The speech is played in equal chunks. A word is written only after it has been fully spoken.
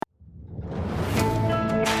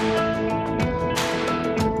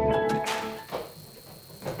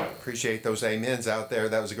Appreciate those amens out there.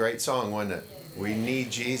 That was a great song, wasn't it? We need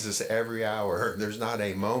Jesus every hour. There's not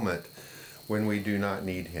a moment when we do not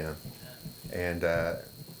need him. And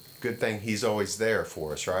good thing he's always there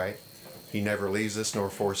for us, right? He never leaves us nor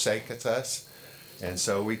forsakes us. And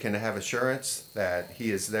so we can have assurance that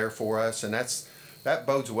he is there for us. And that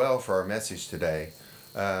bodes well for our message today.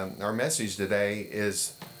 Our message today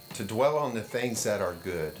is to dwell on the things that are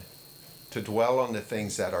good. To dwell on the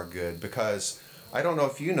things that are good. Because I don't know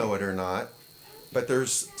if you know it or not, but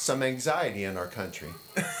there's some anxiety in our country.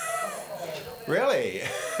 Really?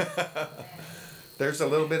 There's a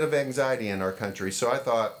little bit of anxiety in our country. So I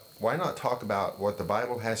thought, why not talk about what the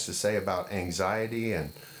Bible has to say about anxiety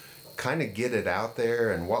and kind of get it out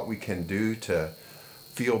there and what we can do to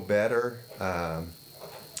feel better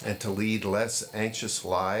and to lead less anxious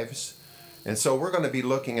lives. And so we're going to be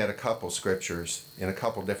looking at a couple scriptures in a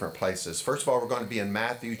couple different places. First of all, we're going to be in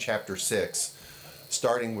Matthew chapter 6,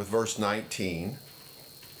 starting with verse 19.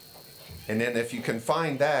 And then if you can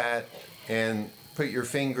find that and put your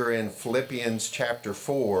finger in Philippians chapter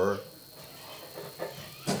 4,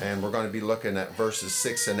 and we're going to be looking at verses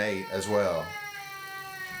 6 and 8 as well.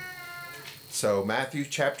 So Matthew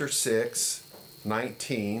chapter 6,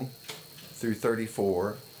 19 through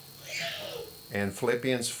 34, and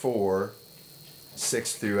Philippians 4,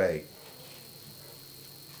 6 through 8.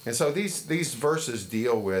 And so these verses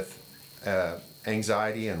deal with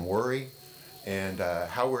anxiety and worry and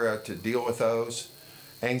how we're to deal with those.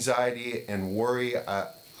 Anxiety and worry,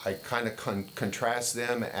 I kind of contrast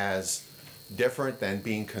them as different than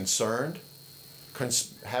being concerned.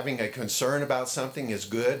 Having a concern about something is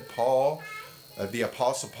good. Paul, the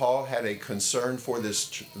Apostle Paul, had a concern for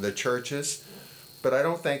the churches, but I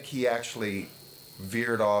don't think he actually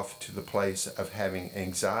veered off to the place of having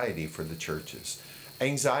anxiety for the churches.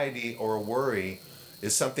 Anxiety or worry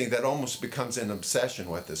is something that almost becomes an obsession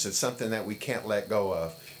with us. It's something that we can't let go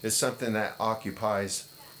of. It's something that occupies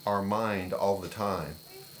our mind all the time.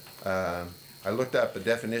 I looked up the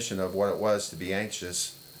definition of what it was to be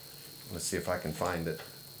anxious. Let's see if I can find it.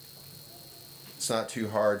 It's not too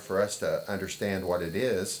hard for us to understand what it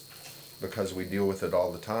is because we deal with it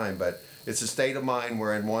all the time, but it's a state of mind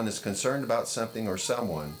wherein one is concerned about something or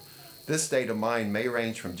someone. This state of mind may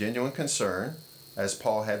range from genuine concern, as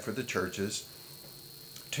Paul had for the churches,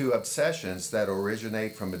 to obsessions that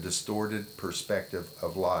originate from a distorted perspective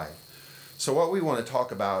of life. So what we want to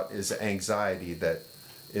talk about is anxiety that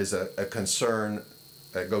is a concern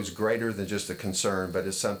that goes greater than just a concern, but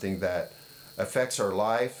is something that affects our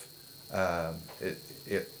life.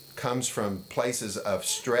 It comes from places of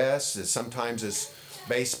stress. Sometimes it's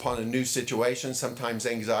based upon a new situation. Sometimes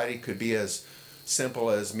anxiety could be as simple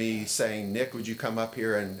as me saying, Nick, would you come up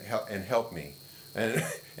here and help me?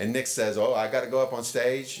 And Nick says, oh, I got to go up on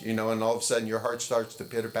stage, and all of a sudden your heart starts to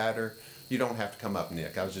pitter-patter. You don't have to come up,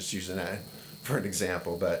 Nick. I was just using that for an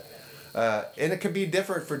example. But and it could be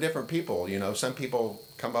different for different people. Some people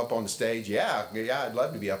come up on the stage, yeah, I'd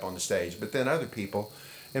love to be up on the stage. But then other people,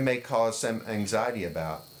 it may cause some anxiety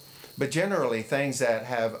about. But generally, things that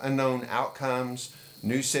have unknown outcomes,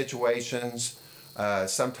 new situations,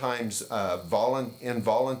 sometimes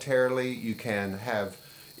involuntarily, you can have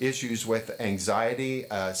issues with anxiety.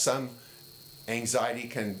 Some anxiety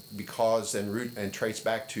can be caused and traced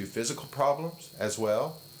back to physical problems as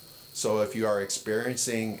well. So if you are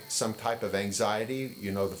experiencing some type of anxiety,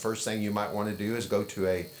 the first thing you might want to do is go to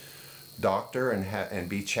a doctor and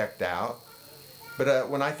be checked out. But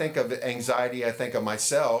when I think of anxiety, I think of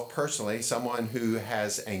myself personally, someone who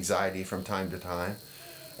has anxiety from time to time,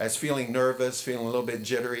 as feeling nervous, feeling a little bit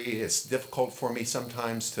jittery. It's difficult for me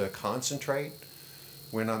sometimes to concentrate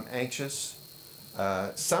when I'm anxious.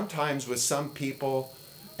 Sometimes with some people,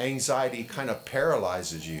 anxiety kind of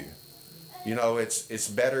paralyzes you. It's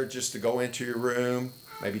better just to go into your room,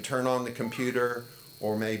 maybe turn on the computer,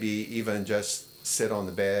 or maybe even just sit on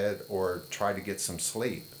the bed or try to get some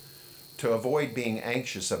sleep to avoid being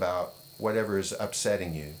anxious about whatever is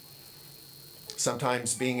upsetting you.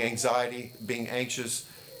 Sometimes being anxious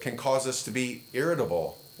can cause us to be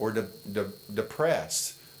irritable or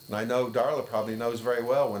depressed. And I know Darla probably knows very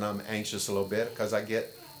well when I'm anxious a little bit because I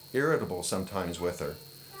get irritable sometimes with her.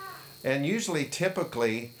 And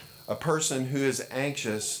typically, a person who is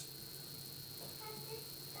anxious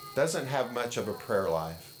doesn't have much of a prayer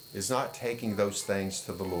life, is not taking those things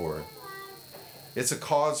to the Lord. It's a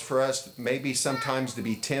cause for us maybe sometimes to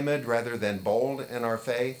be timid rather than bold in our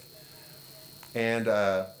faith. And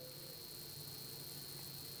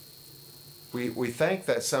we think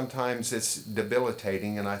that sometimes it's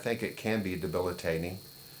debilitating, and I think it can be debilitating.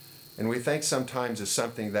 And we think sometimes it's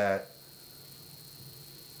something that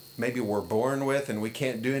maybe we're born with and we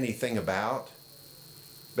can't do anything about.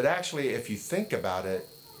 But actually, if you think about it,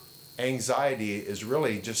 anxiety is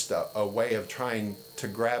really just a way of trying to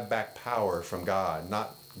grab back power from God,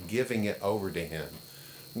 not giving it over to Him,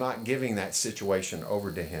 not giving that situation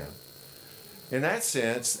over to Him. In that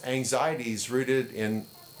sense, anxiety is rooted in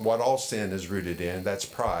what all sin is rooted in, that's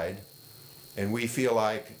pride. And we feel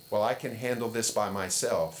like, well, I can handle this by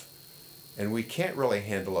myself. And we can't really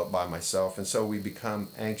handle it by myself, and so we become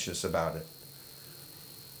anxious about it.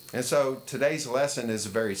 And so today's lesson is a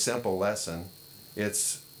very simple lesson.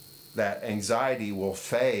 It's that anxiety will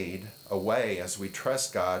fade away as we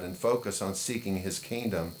trust God and focus on seeking His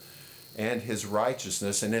kingdom and His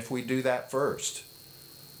righteousness, and if we do that first.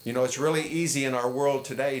 You know, it's really easy in our world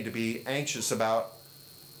today to be anxious about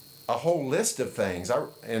a whole list of things.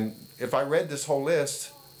 And if I read this whole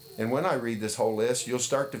list, and when I read this whole list, you'll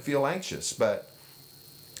start to feel anxious. But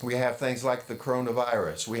we have things like the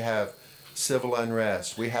coronavirus. We have civil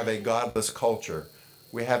unrest. We have a godless culture.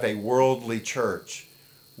 We have a worldly church.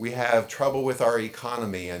 We have trouble with our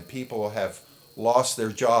economy, and people have lost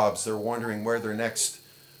their jobs. They're wondering where their next,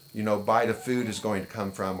 bite of food is going to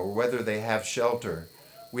come from, or whether they have shelter.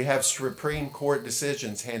 We have Supreme Court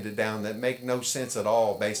decisions handed down that make no sense at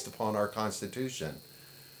all based upon our Constitution.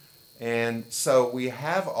 And so we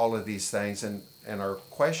have all of these things, and our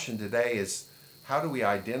question today is, how do we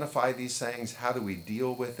identify these things? How do we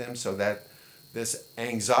deal with them so that this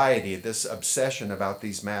anxiety, this obsession about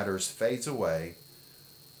these matters fades away,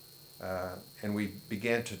 and we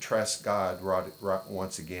begin to trust God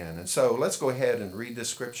once again? And so let's go ahead and read this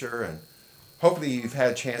scripture, and hopefully you've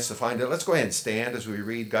had a chance to find it. Let's go ahead and stand as we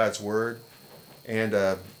read God's Word. And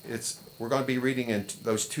we're going to be reading in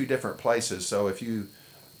those two different places, so if you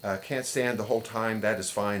can't stand the whole time, that is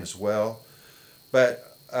fine as well.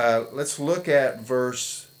 But let's look at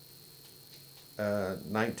verse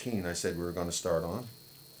 19, I said we were going to start on.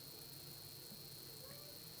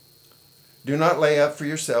 Do not lay up for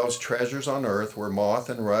yourselves treasures on earth where moth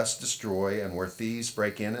and rust destroy and where thieves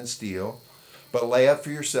break in and steal, but lay up for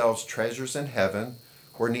yourselves treasures in heaven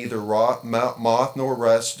where neither moth nor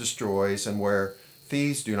rust destroys and where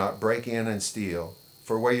thieves do not break in and steal.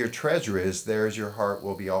 For where your treasure is, there is your heart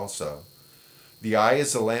will be also. The eye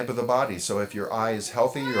is the lamp of the body, so if your eye is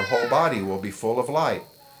healthy, your whole body will be full of light.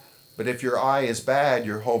 But if your eye is bad,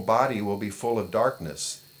 your whole body will be full of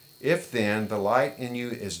darkness. If then the light in you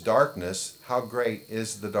is darkness, how great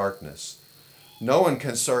is the darkness? No one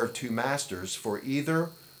can serve two masters, for either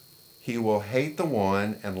he will hate the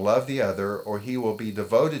one and love the other, or he will be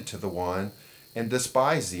devoted to the one and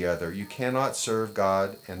despise the other. You cannot serve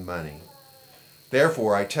God and money.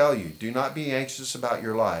 Therefore, I tell you, do not be anxious about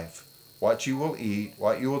your life, what you will eat,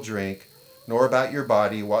 what you will drink, nor about your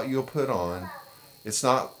body, what you will put on. Is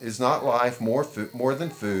not life more than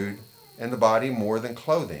food, and the body more than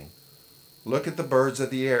clothing? Look at the birds of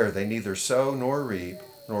the air. They neither sow nor reap,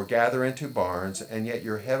 nor gather into barns, and yet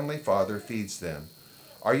your heavenly Father feeds them.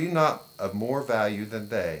 Are you not of more value than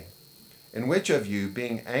they? And which of you,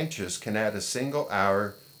 being anxious, can add a single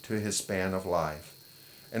hour to his span of life?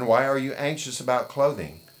 And why are you anxious about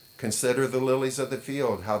clothing? Consider the lilies of the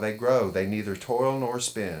field, how they grow. They neither toil nor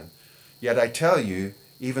spin. Yet I tell you,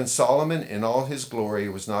 even Solomon in all his glory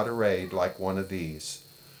was not arrayed like one of these.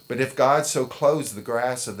 But if God so clothes the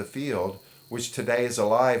grass of the field, which today is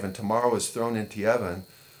alive and tomorrow is thrown into the oven,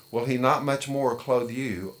 will he not much more clothe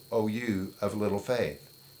you, O you of little faith?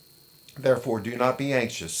 Therefore do not be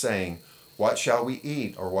anxious, saying, what shall we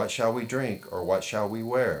eat, or what shall we drink, or what shall we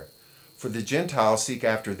wear? For the Gentiles seek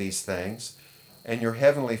after these things, and your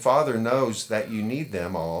heavenly Father knows that you need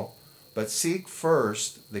them all. But seek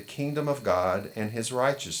first the kingdom of God and his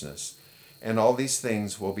righteousness, and all these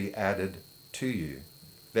things will be added to you.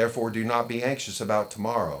 Therefore do not be anxious about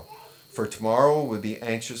tomorrow, for tomorrow will be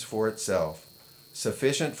anxious for itself.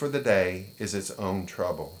 Sufficient for the day is its own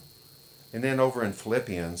trouble. And then over in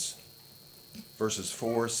Philippians, verses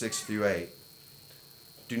 4, 6 through 8.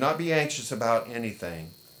 Do not be anxious about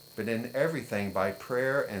anything, but in everything by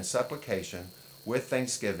prayer and supplication with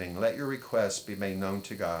thanksgiving let your requests be made known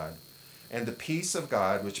to God. And the peace of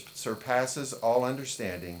God, which surpasses all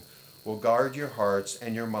understanding, will guard your hearts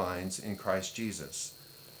and your minds in Christ Jesus.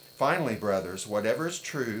 Finally, brothers, whatever is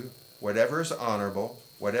true, whatever is honorable,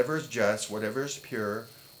 whatever is just, whatever is pure,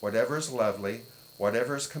 whatever is lovely,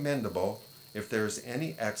 whatever is commendable, if there is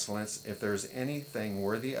any excellence, if there is anything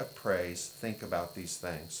worthy of praise, think about these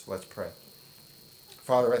things. Let's pray.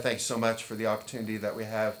 Father, I thank you so much for the opportunity that we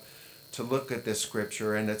have to look at this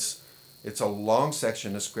scripture, and it's a long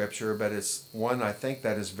section of scripture, but it's one I think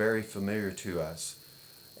that is very familiar to us.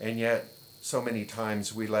 And yet, so many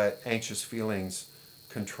times we let anxious feelings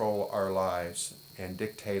control our lives and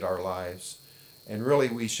dictate our lives. And really,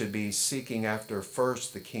 we should be seeking after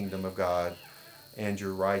first the kingdom of God and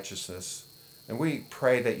your righteousness. And we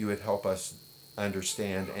pray that you would help us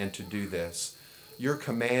understand and to do this. Your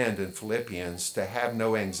command in Philippians to have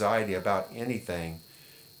no anxiety about anything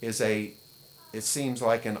it seems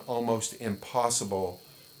like an almost impossible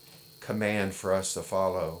command for us to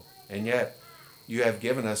follow. And yet, you have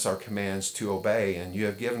given us our commands to obey, and you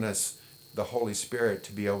have given us the Holy Spirit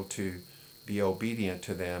to be able to be obedient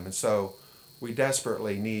to them. And so we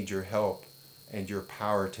desperately need your help and your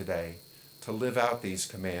power today to live out these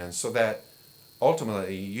commands so that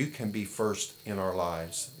ultimately you can be first in our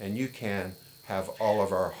lives and you can have all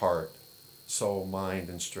of our heart, soul, mind,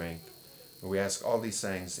 and strength. And we ask all these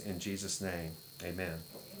things in Jesus' name. Amen.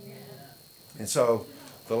 Amen. And so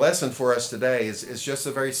the lesson for us today is just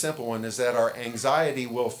a very simple one, is that our anxiety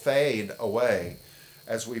will fade away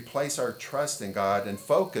as we place our trust in God and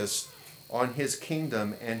focus on his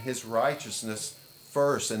kingdom and his righteousness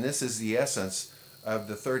first. And this is the essence of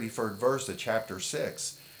the 33rd verse of chapter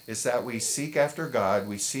 6, is that we seek after God,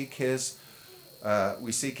 we seek his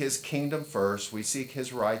kingdom first, we seek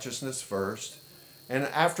his righteousness first. And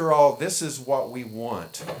after all, this is what we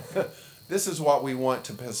want. This is what we want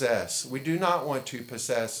to possess. We do not want to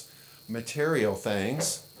possess material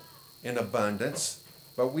things in abundance,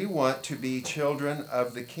 but we want to be children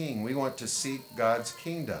of the King. We want to seek God's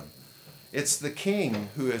kingdom. It's the King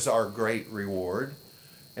who is our great reward,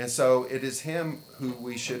 and so it is him who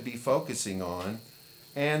we should be focusing on,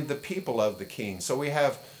 and the people of the King. So we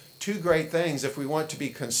have two great things. If we want to be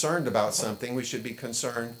concerned about something, we should be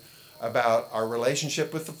concerned about our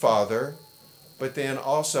relationship with the Father, but then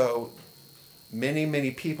also many,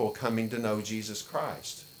 many people coming to know Jesus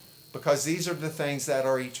Christ, because these are the things that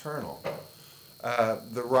are eternal.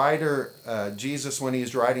 The writer, Jesus, when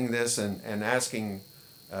he's writing this and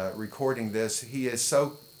recording this, he is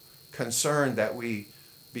so concerned that we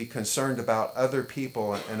be concerned about other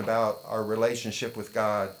people and about our relationship with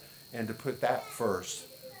God, and to put that first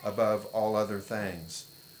above all other things.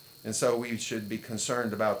 And so we should be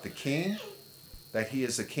concerned about the King, that he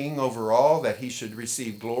is the King over all, that he should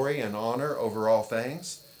receive glory and honor over all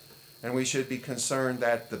things. And we should be concerned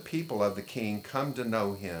that the people of the King come to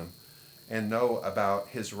know him and know about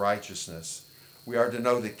his righteousness. We are to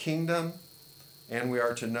know the kingdom, and we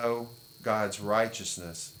are to know God's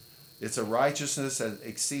righteousness. It's a righteousness that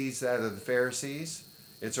exceeds that of the Pharisees.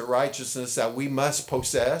 It's a righteousness that we must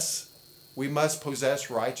possess. We must possess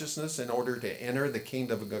righteousness in order to enter the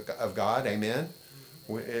kingdom of God. Amen.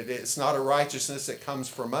 It's not a righteousness that comes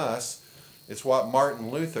from us. It's what Martin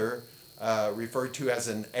Luther referred to as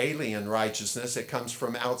an alien righteousness. It comes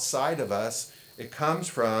from outside of us. It comes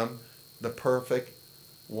from the perfect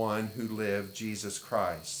one who lived, Jesus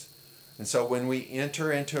Christ. And so when we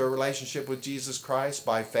enter into a relationship with Jesus Christ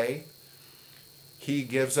by faith, he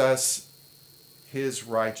gives us his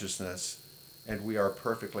righteousness, and we are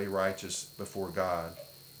perfectly righteous before God.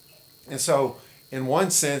 And so, in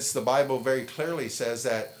one sense, the Bible very clearly says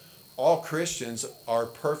that all Christians are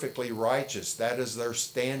perfectly righteous. That is their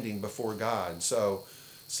standing before God. So,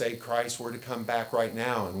 say Christ were to come back right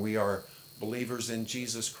now and we are believers in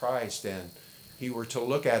Jesus Christ, and he were to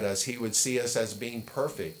look at us, he would see us as being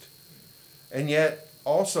perfect. And yet,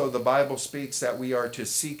 also the Bible speaks that we are to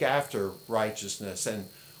seek after righteousness. And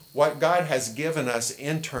what God has given us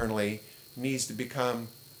internally needs to become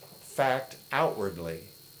fact outwardly.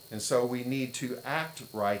 And so we need to act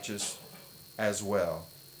righteous as well.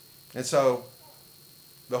 And so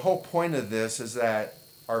the whole point of this is that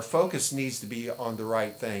our focus needs to be on the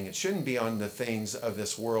right thing. It shouldn't be on the things of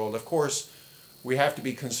this world. Of course, we have to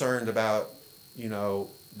be concerned about,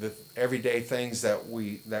 the everyday things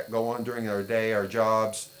that go on during our day, our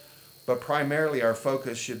jobs. But primarily our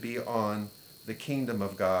focus should be on the kingdom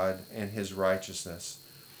of God and his righteousness.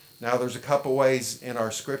 Now, there's a couple ways in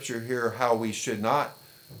our scripture here how we should not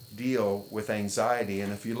deal with anxiety.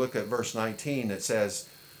 And if you look at verse 19, it says,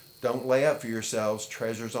 "Don't lay up for yourselves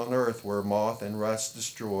treasures on earth where moth and rust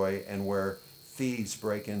destroy and where thieves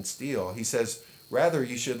break and steal." He says, rather,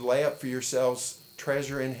 you should lay up for yourselves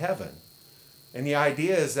treasure in heaven. And the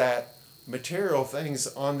idea is that material things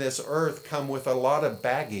on this earth come with a lot of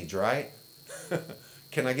baggage, right?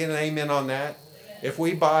 Can I get an amen on that? If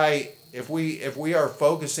we are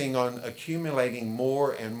focusing on accumulating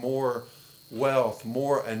more and more wealth,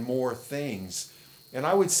 more and more things, and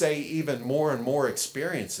I would say even more and more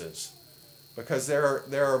experiences, because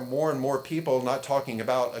there are more and more people not talking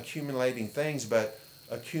about accumulating things, but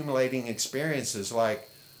accumulating experiences like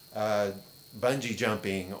bungee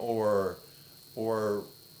jumping or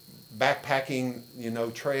backpacking,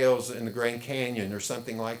 trails in the Grand Canyon or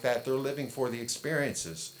something like that. They're living for the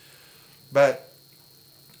experiences. But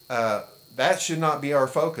that should not be our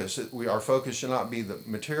focus. Our focus should not be the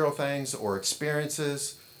material things or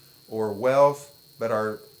experiences or wealth, but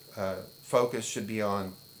our focus should be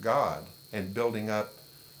on God and building up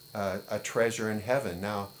a treasure in heaven.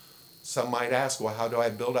 Now, some might ask, well, how do I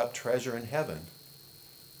build up treasure in heaven?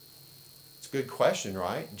 It's a good question,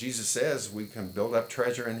 right? Jesus says we can build up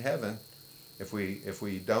treasure in heaven if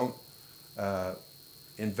we don't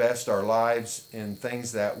invest our lives in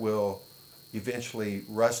things that will eventually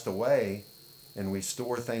rust away, and we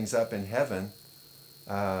store things up in heaven.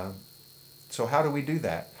 So how do we do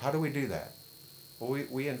that? How do we do that? Well,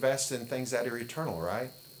 we invest in things that are eternal, right?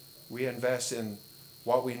 We invest in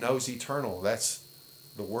what we know is eternal. That's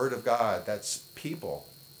the Word of God. That's people.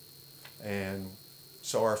 And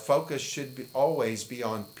so our focus should always be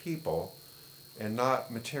on people and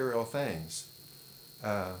not material things.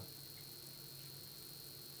 And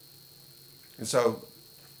so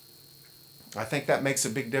I think that makes a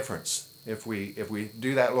big difference if we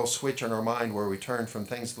do that little switch in our mind where we turn from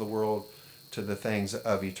things of the world to the things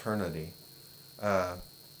of eternity.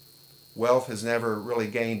 Wealth has never really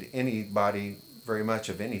gained anybody very much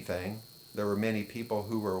of anything. There were many people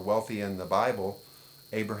who were wealthy in the Bible: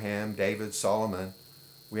 Abraham, David, Solomon.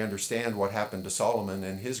 We understand what happened to Solomon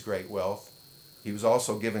and his great wealth. He was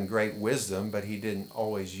also given great wisdom, but he didn't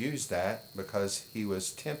always use that because he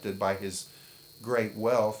was tempted by his great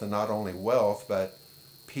wealth, and not only wealth, but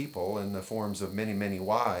people in the forms of many, many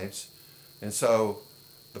wives. And so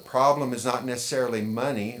the problem is not necessarily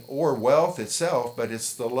money or wealth itself, but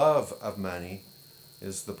it's the love of money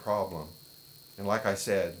is the problem. And like I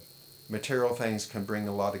said, material things can bring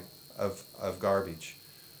a lot of garbage.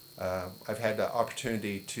 I've had the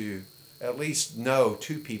opportunity to at least know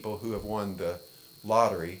two people who have won the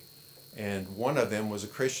lottery, and one of them was a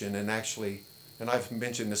Christian, and I've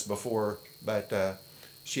mentioned this before, but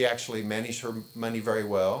she actually managed her money very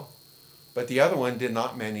well. But the other one did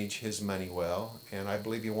not manage his money well, and I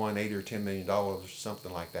believe he won $8 or $10 million or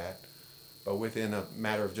something like that. But within a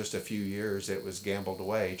matter of just a few years, it was gambled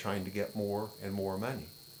away trying to get more and more money.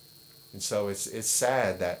 And so it's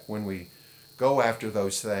sad that when we go after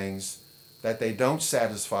those things, that they don't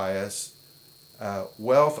satisfy us.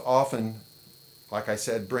 Wealth often, like I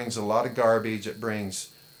said, brings a lot of garbage. It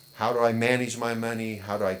brings, how do I manage my money?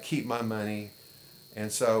 How do I keep my money? And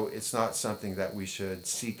so it's not something that we should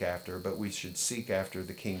seek after, but we should seek after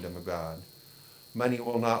the kingdom of God. Money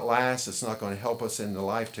will not last. It's not going to help us in the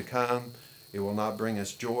life to come. It will not bring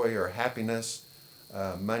us joy or happiness.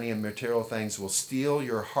 Money and material things will steal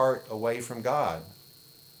your heart away from God.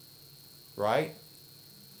 Right?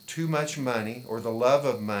 Too much money or the love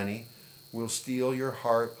of money will steal your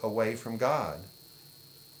heart away from God.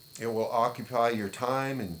 It will occupy your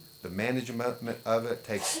time, and the management of it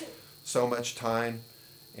takes so much time.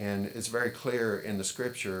 And it's very clear in the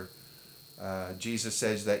scripture. Jesus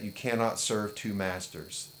says that you cannot serve two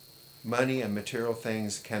masters. Money and material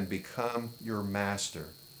things can become your master.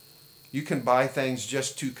 You can buy things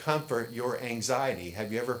just to comfort your anxiety.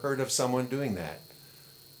 Have you ever heard of someone doing that?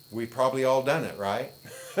 We've probably all done it, right?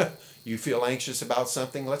 You feel anxious about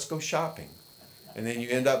something, let's go shopping. And then you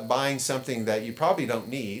end up buying something that you probably don't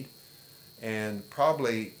need and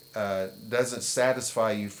probably doesn't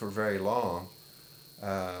satisfy you for very long,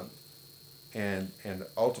 and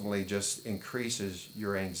ultimately just increases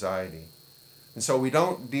your anxiety. And so we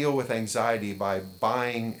don't deal with anxiety by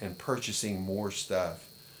buying and purchasing more stuff.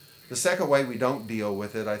 The second way we don't deal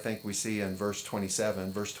with it, I think we see in verse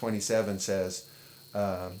 27. Verse 27 says,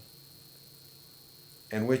 and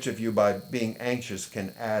which of you by being anxious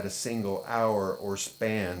can add a single hour or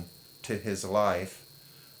span to his life?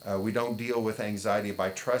 We don't deal with anxiety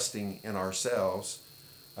by trusting in ourselves.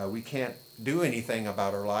 We can't do anything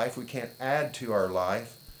about our life. We can't add to our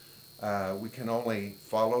life. We can only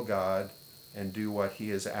follow God and do what he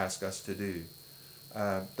has asked us to do.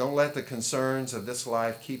 Don't let the concerns of this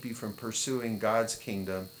life keep you from pursuing God's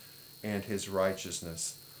kingdom and his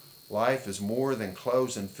righteousness. Life is more than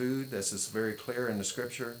clothes and food. This is very clear in the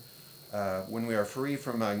scripture. When we are free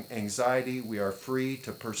from anxiety, we are free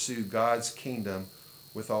to pursue God's kingdom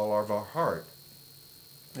with all of our heart.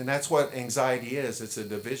 And that's what anxiety is. It's a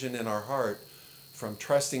division in our heart from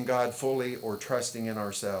trusting God fully or trusting in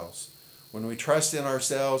ourselves. When we trust in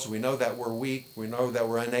ourselves, we know that we're weak. We know that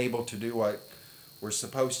we're unable to do what we're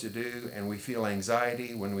supposed to do, and we feel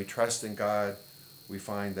anxiety. When we trust in God, we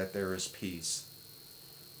find that there is peace.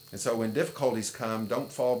 And so when difficulties come,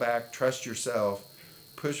 don't fall back. Trust yourself.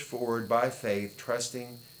 Push forward by faith,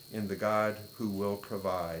 trusting in the God who will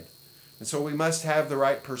provide. And so we must have the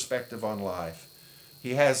right perspective on life.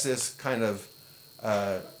 He has this kind of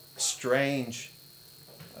strange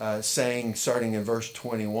saying, starting in verse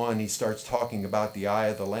 21. He starts talking about the eye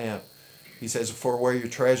of the lamp. He says, "For where your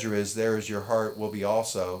treasure is, there is your heart will be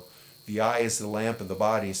also. The eye is the lamp of the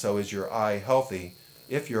body, so is your eye healthy.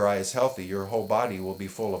 If your eye is healthy, your whole body will be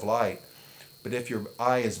full of light. But if your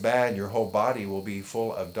eye is bad, your whole body will be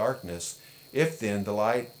full of darkness. If then the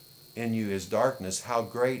light in you is darkness, how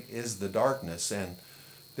great is the darkness?" And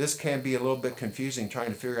this can be a little bit confusing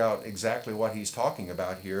trying to figure out exactly what he's talking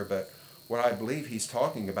about here, but what I believe he's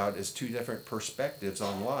talking about is two different perspectives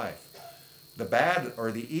on life. The bad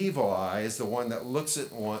or the evil eye is the one that looks at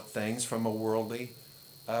things from a worldly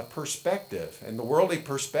perspective. And the worldly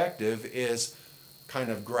perspective is kind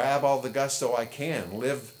of grab all the gusto I can,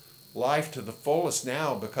 live life to the fullest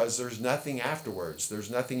now because there's nothing afterwards. There's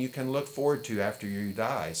nothing you can look forward to after you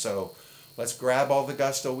die. So let's grab all the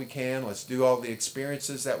gusto we can. Let's do all the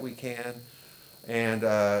experiences that we can. And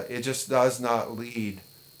it just does not lead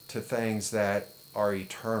to things that are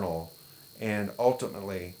eternal and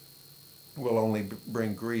ultimately will only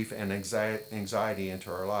bring grief and anxiety into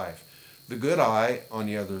our life. The good eye, on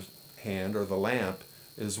the other hand, or the lamp,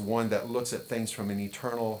 is one that looks at things from an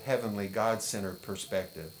eternal, heavenly, God-centered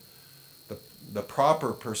perspective. The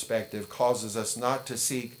proper perspective causes us not to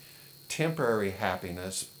seek temporary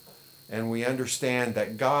happiness, and we understand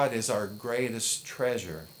that God is our greatest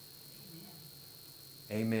treasure.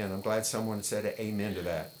 Amen. I'm glad someone said amen to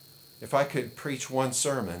that. If I could preach one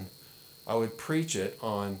sermon, I would preach it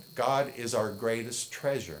on God is our greatest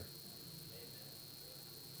treasure.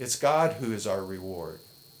 It's God who is our reward.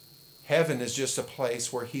 Heaven is just a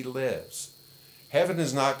place where He lives. Heaven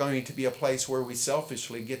is not going to be a place where we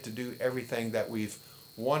selfishly get to do everything that we've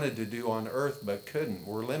wanted to do on earth but couldn't.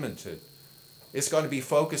 We're limited. It's going to be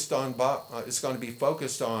focused on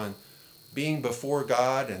being before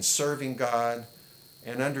God and serving God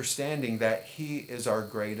and understanding that He is our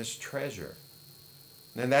greatest treasure.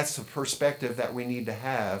 And that's the perspective that we need to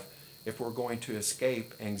have if we're going to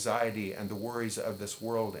escape anxiety and the worries of this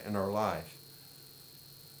world in our life.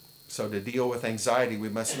 So to deal with anxiety, we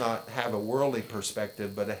must not have a worldly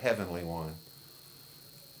perspective, but a heavenly one.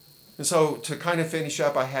 And so to kind of finish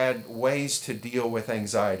up, I had ways to deal with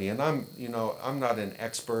anxiety. And I'm not an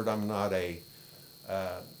expert. I'm not a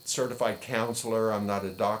certified counselor. I'm not a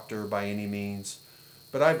doctor by any means.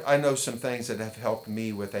 But I know some things that have helped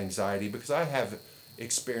me with anxiety because I have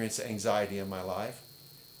experienced anxiety in my life.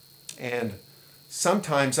 And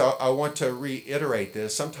sometimes I want to reiterate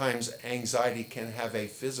this. Sometimes anxiety can have a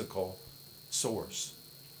physical source.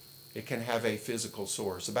 It can have a physical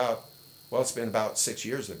source. It's been about 6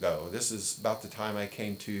 years ago. This is about the time I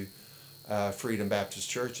came to Freedom Baptist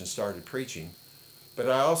Church and started preaching. But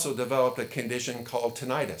I also developed a condition called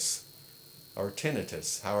tinnitus, or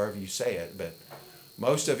tinnitus, however you say it. But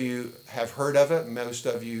most of you have heard of it. Most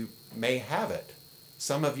of you may have it.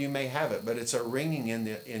 Some of you may have it, but it's a ringing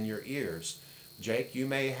in your ears. Jake, you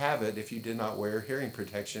may have it if you did not wear hearing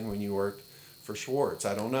protection when you worked for Schwartz.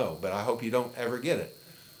 I don't know, but I hope you don't ever get it.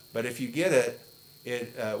 But if you get it,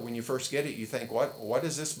 when you first get it, you think, what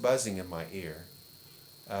is this buzzing in my ear?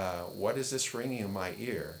 What is this ringing in my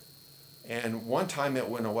ear? And one time it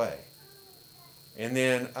went away. And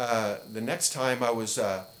then the next time I was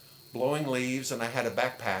blowing leaves and I had a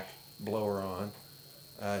backpack blower on,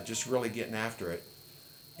 just really getting after it.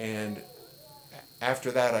 And after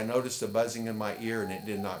that, I noticed a buzzing in my ear and it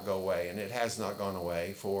did not go away. And it has not gone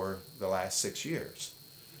away for the last 6 years.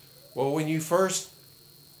 Well, when you first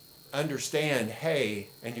understand, hey,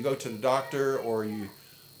 and you go to the doctor or you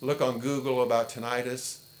look on Google about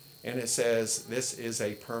tinnitus and it says this is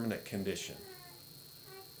a permanent condition,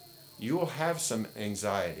 you will have some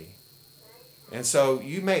anxiety. And so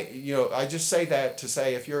you may, I just say that to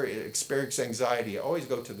say if you're experiencing anxiety, always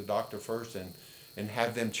go to the doctor first and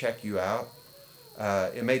have them check you out.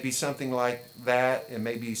 It may be something like that. It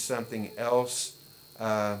may be something else.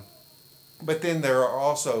 But then there are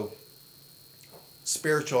also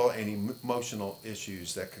spiritual and emotional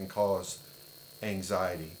issues that can cause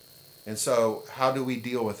anxiety. And so how do we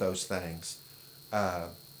deal with those things?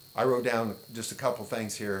 I wrote down just a couple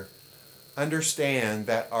things here. Understand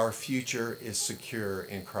that our future is secure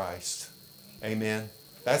in Christ. Amen.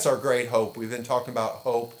 That's our great hope. We've been talking about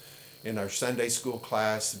hope in our Sunday school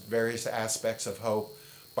class, various aspects of hope.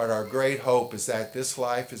 But our great hope is that this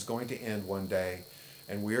life is going to end one day,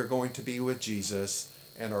 and we are going to be with Jesus,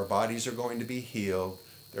 and our bodies are going to be healed.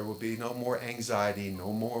 There will be no more anxiety,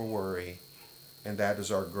 no more worry, and that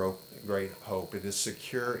is our great hope. It is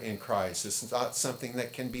secure in Christ. It's not something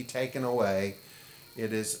that can be taken away.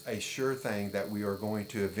 It is a sure thing that we are going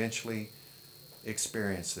to eventually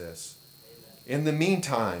experience this. In the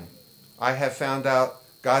meantime, I have found out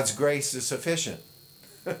God's grace is sufficient.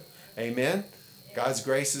 Amen? God's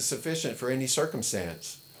grace is sufficient for any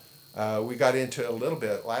circumstance. We got into a little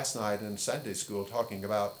bit last night in Sunday school talking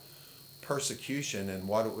about persecution and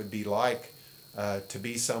what it would be like to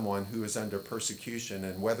be someone who is under persecution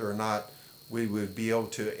and whether or not we would be able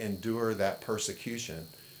to endure that persecution.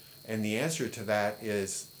 And the answer to that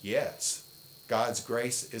is yes. God's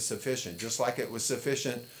grace is sufficient. Just like it was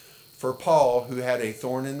sufficient for Paul, who had a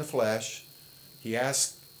thorn in the flesh. He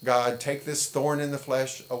asked God, take this thorn in the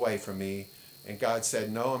flesh away from me. And God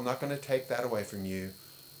said, no, I'm not going to take that away from you.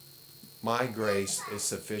 My grace is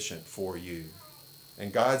sufficient for you.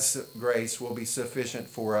 And God's grace will be sufficient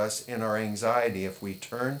for us in our anxiety if we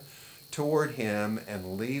turn toward Him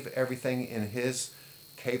and leave everything in His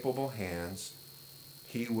capable hands.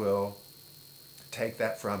 He will take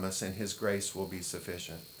that from us and His grace will be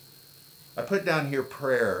sufficient. I put down here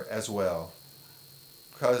prayer as well,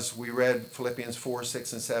 because we read Philippians 4,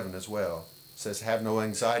 6, and 7 as well. It says, have no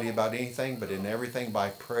anxiety about anything, but in everything by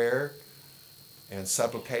prayer and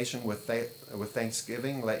supplication with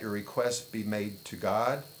thanksgiving, let your requests be made to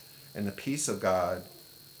God, and the peace of God,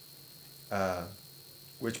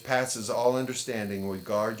 which passes all understanding, will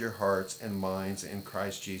guard your hearts and minds in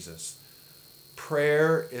Christ Jesus.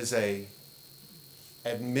 Prayer is a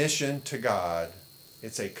admission to God.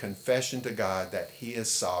 It's a confession to God that He is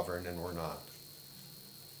sovereign and we're not.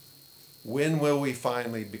 When will we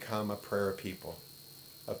finally become a prayer people,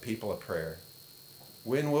 a people of prayer?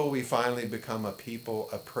 When will we finally become a people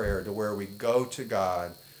of prayer to where we go to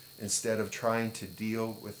God instead of trying to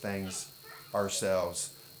deal with things ourselves?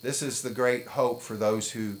 This is the great hope for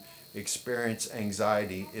those who experience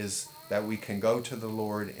anxiety, is that we can go to the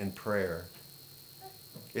Lord in prayer.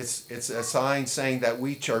 It's a sign saying that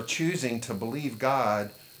we are choosing to believe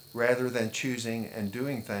God rather than choosing and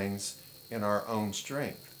doing things in our own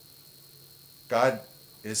strength. God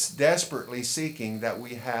is desperately seeking that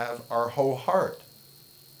we have our whole heart.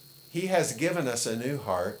 He has given us a new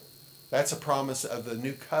heart. That's a promise of the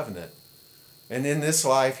new covenant. And in this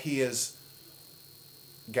life, He is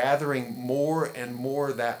gathering more and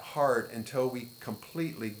more that heart until we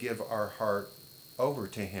completely give our heart over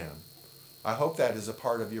to Him. I hope that is a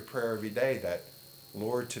part of your prayer every day, that,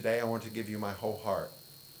 Lord, today I want to give you my whole heart.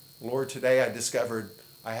 Lord, today I discovered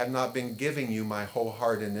I have not been giving you my whole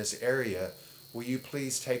heart in this area. Will you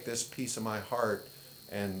please take this piece of my heart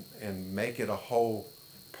and make it a whole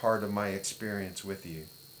part of my experience with you?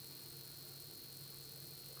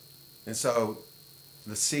 And so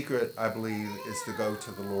the secret, I believe, is to go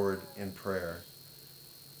to the Lord in prayer.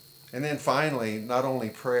 And then finally, not only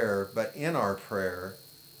prayer, but in our prayer,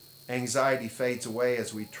 anxiety fades away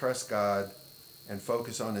as we trust God and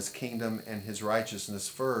focus on His kingdom and His righteousness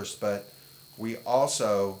first, but we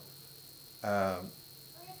also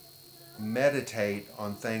meditate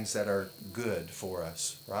on things that are good for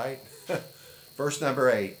us, right? Verse number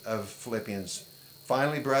 8 of Philippians.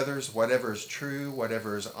 Finally, brothers, whatever is true,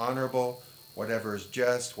 whatever is honorable, whatever is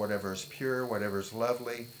just, whatever is pure, whatever is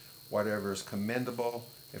lovely, whatever is commendable,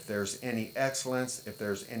 if there's any excellence, if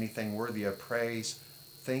there's anything worthy of praise,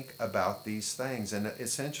 think about these things. And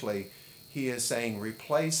essentially, he is saying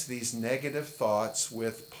replace these negative thoughts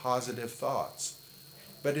with positive thoughts.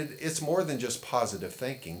 But it's more than just positive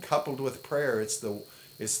thinking. Coupled with prayer, it's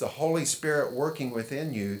the Holy Spirit working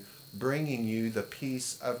within you, bringing you the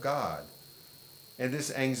peace of God. And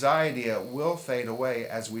this anxiety will fade away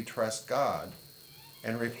as we trust God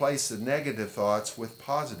and replace the negative thoughts with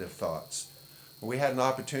positive thoughts. We had an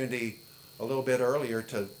opportunity a little bit earlier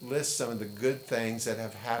to list some of the good things that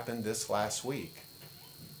have happened this last week.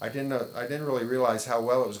 I didn't really realize how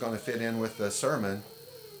well it was going to fit in with the sermon,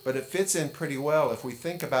 but it fits in pretty well if we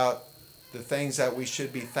think about the things that we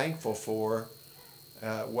should be thankful for.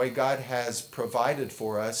 Way God has provided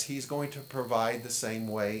for us, He's going to provide the same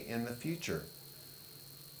way in the future.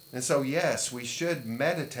 And so, yes, we should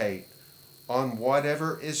meditate on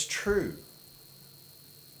whatever is true,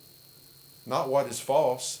 not what is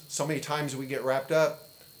false. So many times we get wrapped up.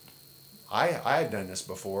 I've done this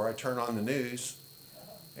before. I turn on the news,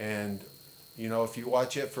 and if you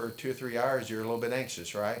watch it for 2 or 3 hours, you're a little bit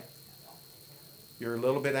anxious, right? You're a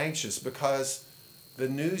little bit anxious because the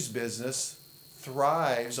news business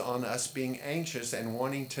thrives on us being anxious and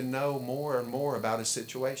wanting to know more and more about a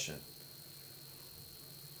situation.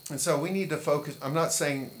 And so we need to focus. I'm not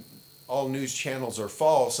saying all news channels are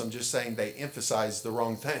false. I'm just saying they emphasize the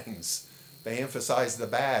wrong things. They emphasize the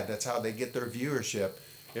bad. That's how they get their viewership.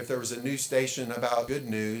 If there was a news station about good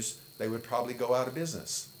news, they would probably go out of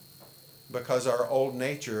business. because our old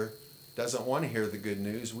nature doesn't want to hear the good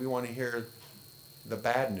news. We want to hear the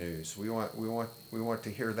bad news. We want to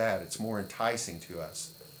hear that. It's more enticing to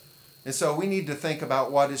us. And so we need to think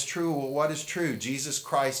about what is true. Well, what is true? Jesus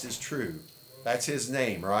Christ is true. That's his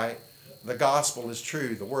name, right? The gospel is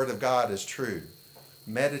true. The word of God is true.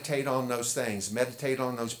 Meditate on those things. Meditate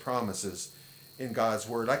on those promises in God's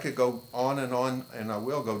word. I could go on, and I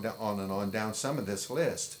will go on and on down some of this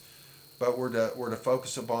list. But we're to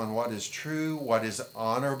focus upon what is true, what is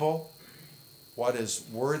honorable, what is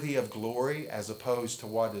worthy of glory, as opposed to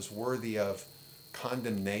what is worthy of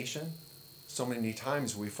condemnation. So many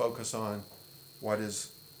times we focus on what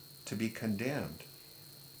is to be condemned.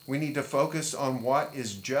 We need to focus on what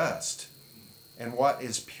is just and what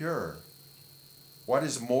is pure. What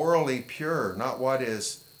is morally pure, not what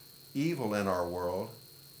is evil in our world.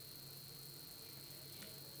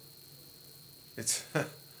 It's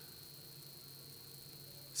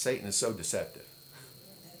Satan is so deceptive.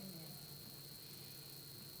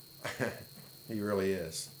 He really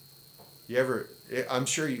is. I'm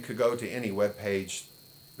sure you could go to any web page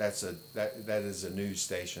that is a news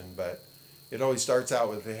station, but it always starts out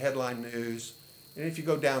with the headline news, and if you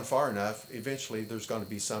go down far enough, eventually there's going to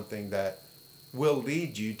be something that will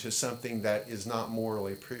lead you to something that is not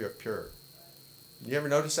morally pure. You ever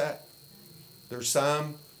notice that? There's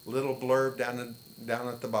some little blurb down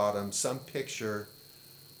at the bottom, some picture,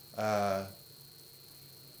 and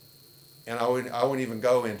I wouldn't even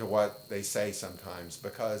go into what they say sometimes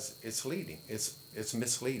because it's leading. It's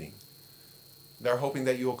misleading. They're hoping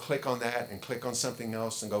that you'll click on that and click on something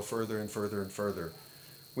else and go further and further and further.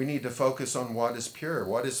 We need to focus on what is pure.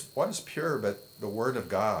 What is pure but the Word of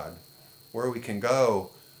God, where we can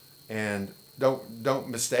go. And don't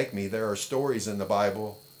mistake me. There are stories in the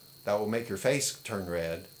Bible that will make your face turn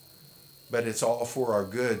red, but it's all for our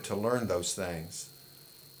good to learn those things.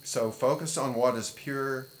 So focus on what is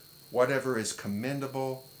pure, whatever is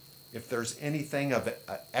commendable. If there's anything of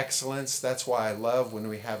excellence, that's why I love when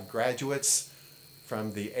we have graduates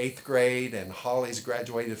from the 8th grade, and Holly's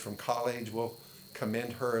graduated from college. We'll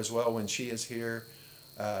commend her as well when she is here.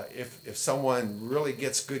 If someone really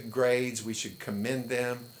gets good grades, we should commend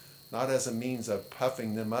them, not as a means of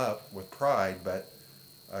puffing them up with pride, but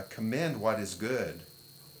commend what is good.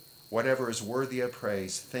 Whatever is worthy of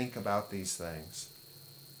praise, think about these things.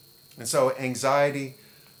 And so anxiety,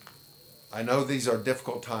 I know these are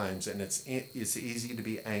difficult times, and it's easy to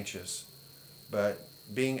be anxious, but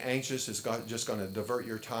being anxious is just going to divert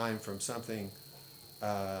your time from something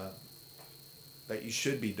that you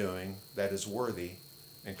should be doing that is worthy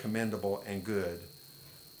and commendable and good.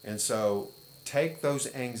 And so take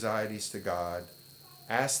those anxieties to God,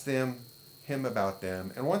 ask Him about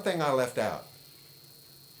them. And one thing I left out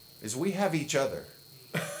is we have each other.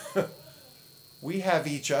 We have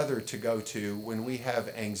each other to go to when we have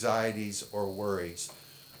anxieties or worries.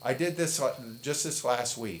 I did this just this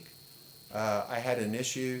last week. I had an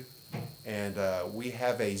issue, and we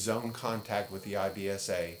have a zone contact with the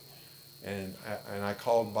IBSA. And I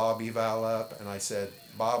called Bob Eval up, and I said,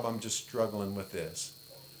 Bob, I'm just struggling with this.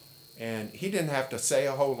 And he didn't have to say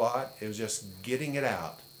a whole lot. It was just getting it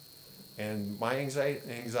out. And my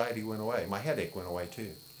anxiety went away. My headache went away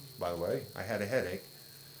too, by the way. I had a headache.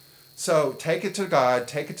 So take it to God,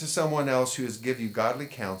 take it to someone else who has given you godly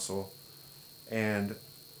counsel, and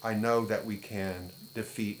I know that we can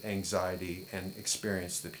defeat anxiety and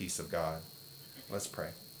experience the peace of God. Let's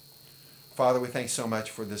pray. Father, we thank you so much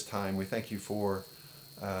for this time. We thank you for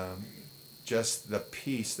just the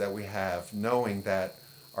peace that we have, knowing that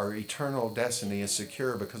our eternal destiny is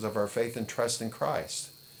secure because of our faith and trust in Christ.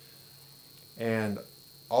 And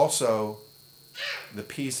also the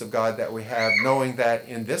peace of God that we have, knowing that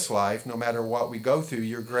in this life, no matter what we go through,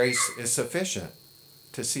 your grace is sufficient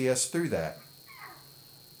to see us through that.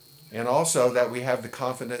 And also that we have the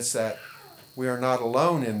confidence that we are not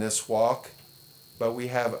alone in this walk, but we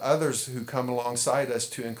have others who come alongside us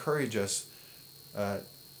to encourage us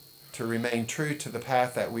to remain true to the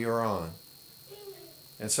path that we are on.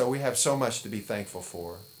 And so we have so much to be thankful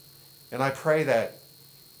for. And I pray that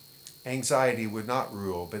anxiety would not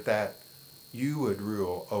rule, but that you would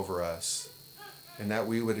rule over us, and that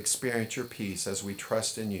we would experience your peace as we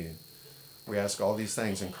trust in you. We ask all these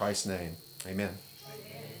things in Christ's name. Amen.